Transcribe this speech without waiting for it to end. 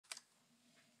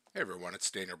Hey everyone, it's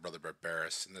Daniel Brother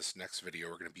Barbaris. In this next video,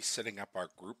 we're going to be setting up our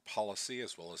group policy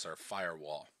as well as our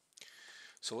firewall.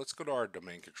 So let's go to our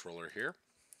domain controller here.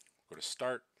 Go to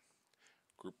Start,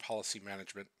 Group Policy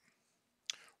Management.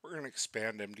 We're going to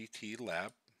expand MDT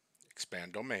Lab,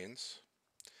 expand domains,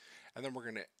 and then we're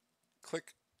going to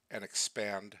click and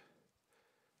expand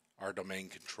our domain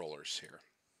controllers here.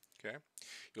 Okay,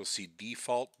 you'll see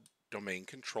Default Domain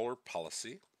Controller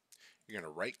Policy. You're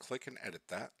going to right click and edit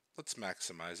that. Let's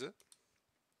maximize it.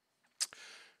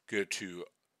 Go to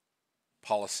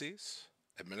Policies,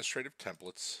 Administrative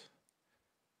Templates.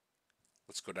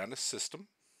 Let's go down to System,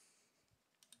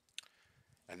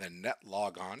 and then Net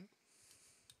Logon.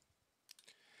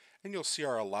 And you'll see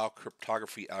our Allow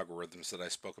Cryptography algorithms that I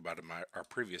spoke about in our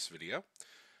previous video.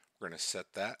 We're going to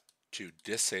set that to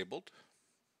Disabled.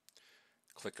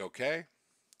 Click OK,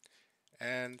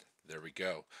 and there we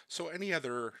go. So any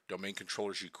other domain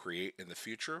controllers you create in the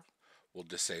future will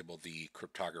disable the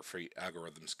cryptography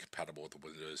algorithms compatible with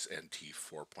Windows NT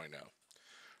 4.0.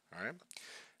 All right.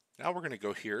 Now we're going to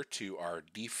go here to our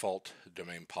default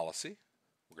domain policy.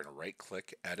 We're going to right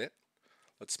click, edit.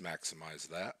 Let's maximize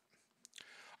that.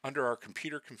 Under our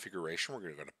computer configuration, we're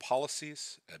going to go to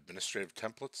Policies, Administrative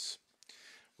Templates.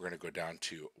 We're going to go down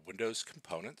to Windows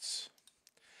Components,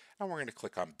 and we're going to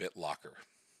click on BitLocker.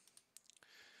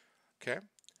 Okay,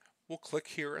 we'll click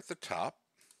here at the top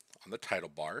on the title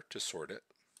bar to sort it.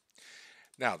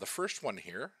 Now, the first one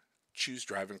here, choose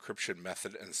drive encryption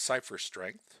method and cipher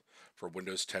strength for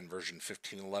Windows 10 version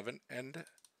 15.11 and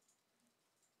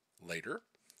later.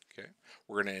 Okay,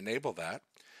 we're going to enable that,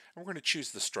 and we're going to choose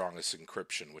the strongest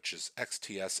encryption, which is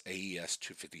XTS AES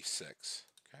 256.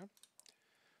 Okay,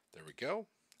 there we go,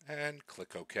 and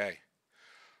click OK.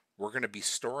 We're going to be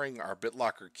storing our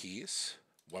BitLocker keys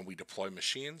when we deploy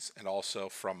machines and also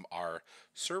from our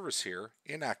servers here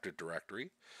in Active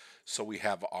Directory. So we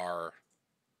have our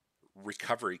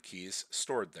recovery keys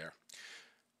stored there.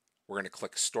 We're going to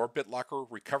click Store BitLocker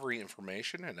Recovery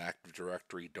Information in Active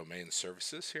Directory Domain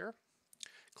Services here.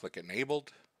 Click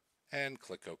Enabled and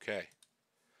click OK.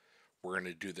 We're going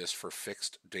to do this for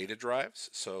fixed data drives.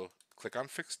 So click on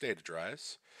Fixed Data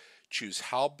Drives. Choose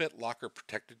how BitLocker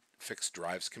protected fixed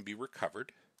drives can be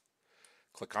recovered.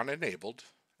 Click on Enabled,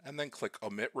 and then click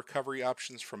Omit Recovery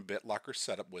Options from BitLocker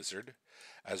Setup Wizard,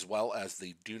 as well as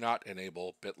the Do Not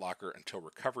Enable BitLocker until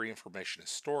recovery information is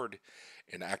stored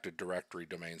in Active Directory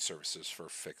Domain Services for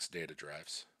fixed data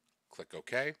drives. Click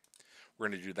OK. We're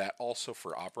going to do that also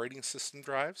for operating system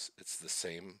drives. It's the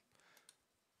same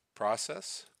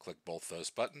process. Click both those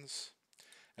buttons,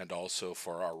 and also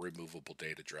for our removable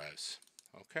data drives.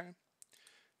 Okay,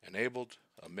 enabled,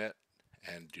 omit,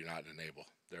 and do not enable.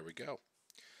 There we go.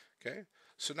 Okay,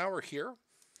 so now we're here,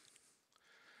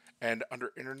 and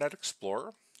under Internet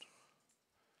Explorer,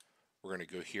 we're going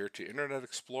to go here to Internet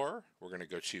Explorer. We're going to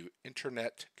go to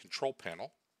Internet Control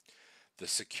Panel, the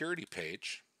security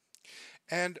page,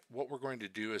 and what we're going to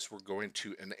do is we're going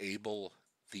to enable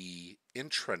the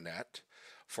intranet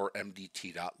for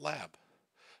MDT.lab.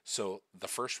 So the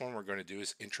first one we're going to do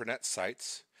is intranet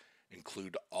sites.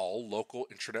 Include all local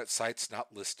intranet sites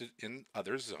not listed in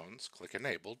other zones. Click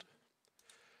Enabled.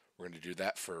 We're going to do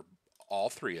that for all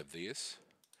three of these.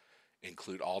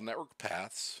 Include all network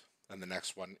paths. And the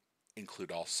next one,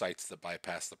 include all sites that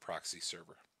bypass the proxy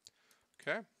server.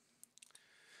 Okay.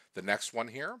 The next one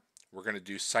here, we're going to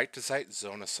do site-to-site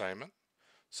zone assignment.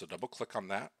 So double click on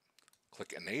that.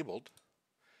 Click Enabled.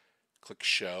 Click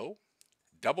Show.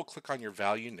 Double click on your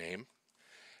value name.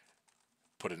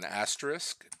 Put an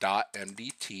asterisk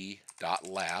 .mdt.lab.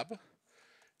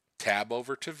 Tab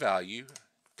over to value.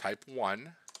 Type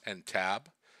 1 and tab.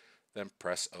 Then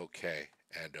press OK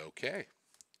and OK.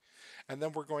 And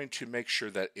then we're going to make sure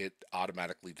that it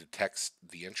automatically detects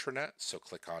the intranet. So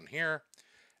click on here,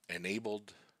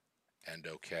 enabled, and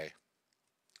OK.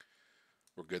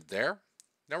 We're good there.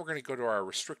 Now we're going to go to our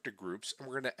restricted groups, and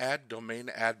we're going to add domain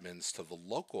admins to the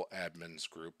local admins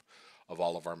group of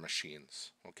all of our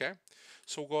machines. Okay,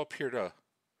 so we'll go up here to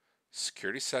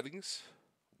Security Settings,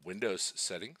 Windows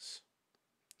Settings.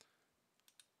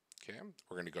 Okay,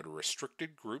 we're going to go to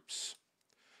Restricted Groups.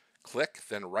 Click,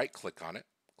 then right click on it.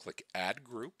 Click Add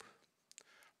Group,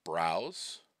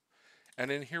 Browse,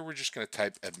 and in here we're just going to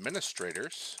type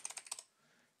Administrators,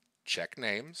 check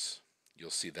Names.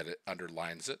 You'll see that it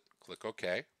underlines it. Click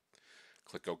OK.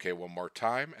 Click OK one more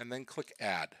time, and then click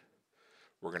Add.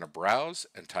 We're going to browse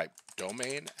and type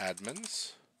Domain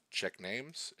Admins, check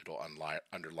Names. It'll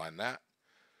underline that.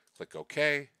 Click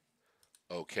OK,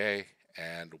 OK,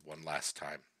 and one last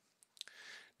time.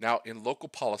 Now in Local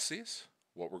Policies,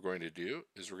 what we're going to do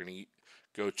is we're going to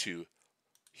go to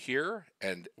here,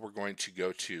 and we're going to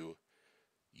go to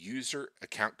User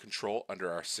Account Control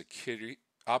under our security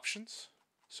options.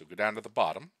 So go down to the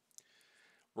bottom.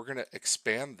 We're going to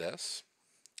expand this,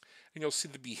 and you'll see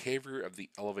the behavior of the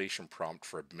elevation prompt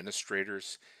for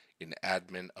administrators in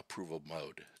admin approval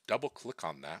mode. Double click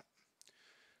on that.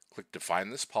 Click Define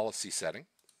this policy setting,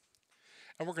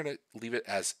 and we're going to leave it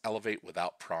as Elevate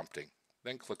without prompting.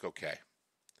 Then click OK.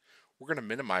 We're going to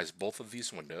minimize both of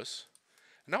these windows.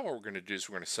 And now what we're going to do is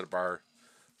we're going to set up our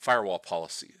firewall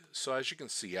policy. So as you can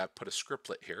see, I've put a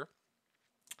scriptlet here.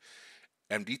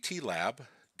 MDT lab,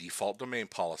 default domain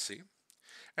policy,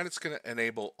 and it's going to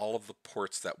enable all of the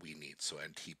ports that we need. So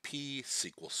NTP,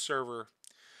 SQL Server.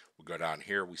 We'll go down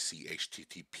here, we see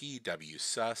HTTP,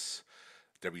 WSUS,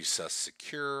 WSUS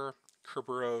Secure,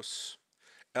 Kerberos,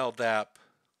 LDAP,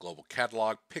 Global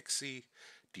Catalog, Pixie,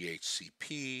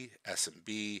 DHCP,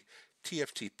 SMB,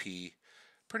 TFTP,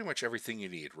 pretty much everything you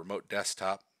need, remote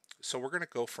desktop. So we're going to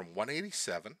go from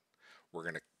 187, we're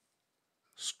going to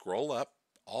scroll up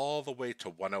all the way to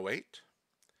 108.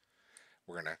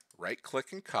 We're going to right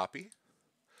click and copy.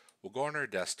 We'll go on our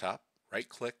desktop, right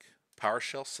click,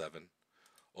 PowerShell 7,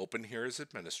 open here as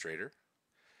administrator,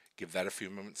 give that a few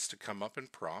moments to come up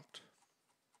and prompt.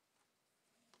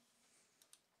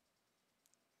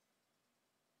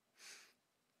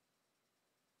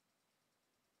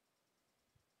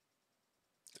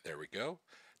 There we go.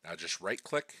 Now just right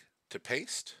click to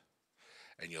paste,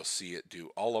 and you'll see it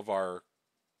do all of our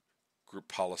group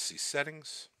policy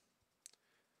settings.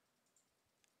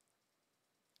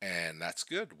 And that's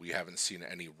good. We haven't seen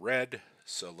any red,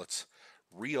 so let's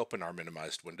reopen our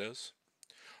minimized windows.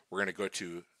 We're going to go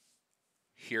to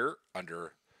here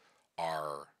under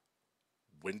our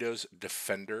Windows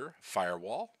Defender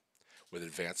Firewall with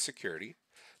Advanced Security.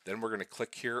 Then we're going to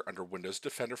click here under Windows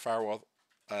Defender Firewall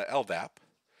LDAP.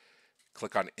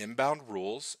 Click on Inbound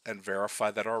Rules and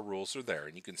verify that our rules are there.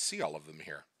 And you can see all of them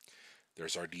here.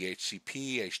 There's our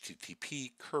DHCP,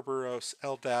 HTTP, Kerberos,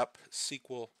 LDAP,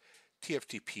 SQL,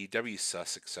 TFTP,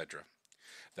 WSUS, etc.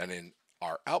 Then in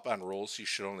our outbound rules, you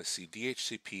should only see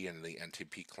DHCP and the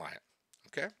NTP client.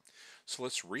 Okay, so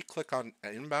let's re-click on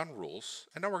inbound rules,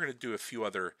 and now we're going to do a few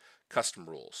other custom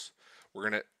rules. We're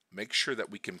going to make sure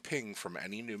that we can ping from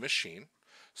any new machine.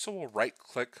 So we'll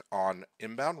right-click on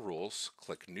inbound rules,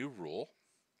 click New Rule,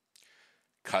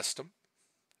 Custom,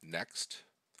 Next,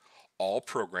 All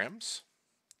Programs,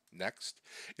 Next.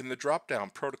 In the drop-down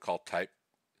protocol type,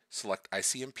 select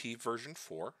ICMP version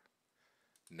 4,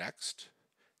 Next,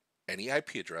 any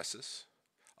IP addresses,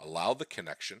 allow the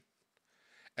connection,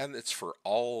 and it's for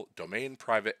all domain,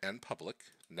 private, and public.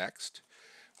 Next,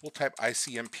 we'll type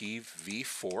ICMP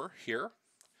v4 here,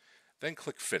 then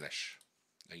click Finish.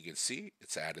 Now you can see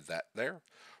it's added that there.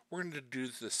 We're going to do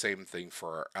the same thing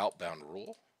for our outbound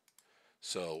rule.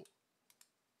 So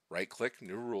right click,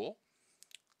 New Rule,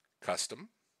 Custom,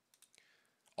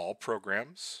 All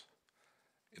Programs.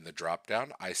 In the drop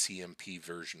down, ICMP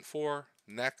version 4,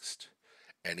 Next,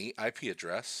 any IP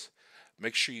address.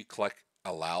 Make sure you click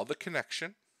Allow the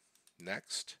connection,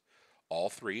 Next, all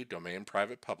three, domain,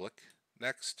 private, public,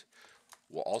 Next.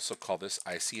 We'll also call this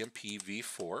ICMP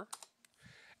v4.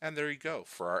 And there you go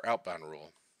for our outbound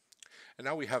rule. And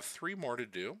now we have three more to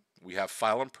do. We have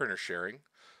file and printer sharing,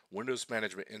 Windows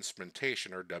Management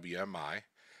Instrumentation, or WMI,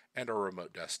 and our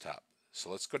remote desktop.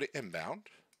 So let's go to inbound,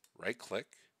 right click,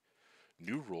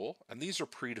 New Rule, and these are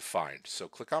predefined. So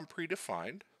click on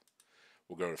Predefined.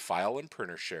 We'll go to File and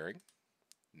Printer Sharing.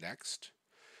 Next.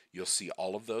 You'll see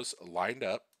all of those lined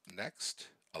up. Next.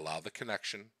 Allow the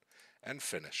connection, and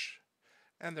Finish.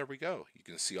 And there we go. You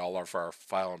can see all of our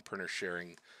file and printer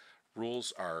sharing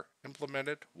rules are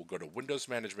implemented. We'll go to Windows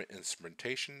Management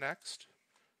Instrumentation next.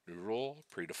 New Rule,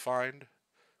 Predefined.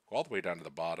 Go all the way down to the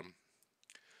bottom.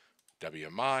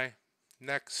 WMI,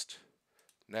 Next,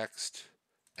 Next,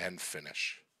 and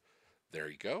Finish. There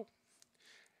you go.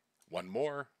 One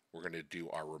more. We're going to do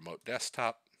our remote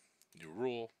desktop. New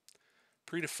Rule,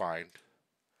 Predefined.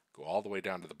 Go all the way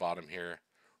down to the bottom here.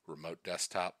 Remote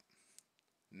desktop.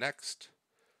 Next,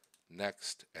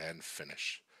 Next, and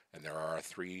Finish. And there are our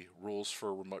three rules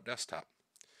for remote desktop.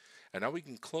 And now we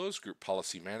can close Group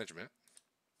Policy Management.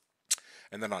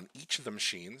 And then on each of the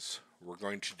machines, we're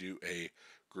going to do a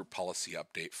Group Policy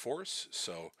Update force.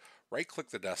 So right-click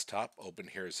the desktop, open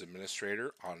here as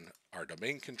Administrator on our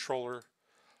domain controller,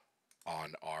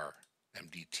 on our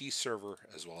MDT server,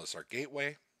 as well as our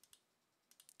gateway.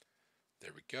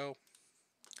 There we go.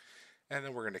 And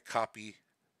then we're going to copy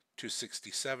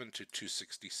 267 to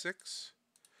 266.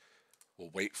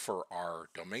 We'll wait for our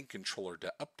domain controller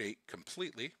to update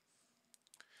completely,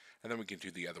 and then we can do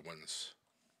the other ones.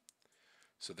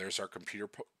 So there's our computer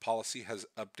policy has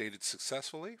updated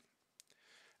successfully,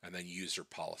 and then user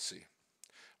policy.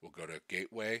 We'll go to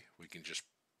gateway. We can just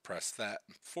press that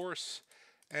and force,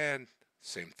 and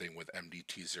same thing with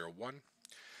MDT01.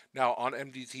 Now on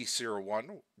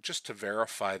MDT01, just to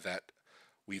verify that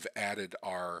we've added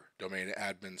our domain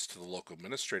admins to the local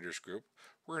administrators group,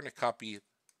 we're going to copy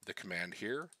the command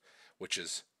here, which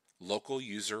is local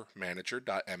user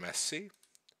manager.msc.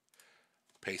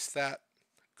 Paste that,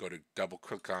 go to double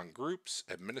click on groups,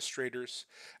 administrators,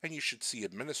 and you should see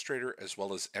administrator as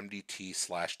well as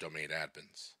MDT/domain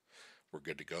admins. We're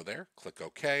good to go there. Click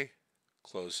OK,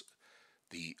 close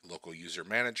the local user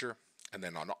manager, and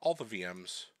then on all the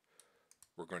VMs,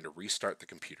 we're going to restart the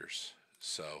computers.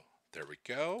 So there we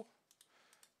go,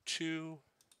 2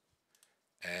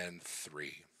 and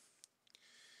 3.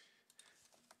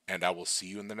 And I will see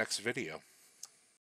you in the next video.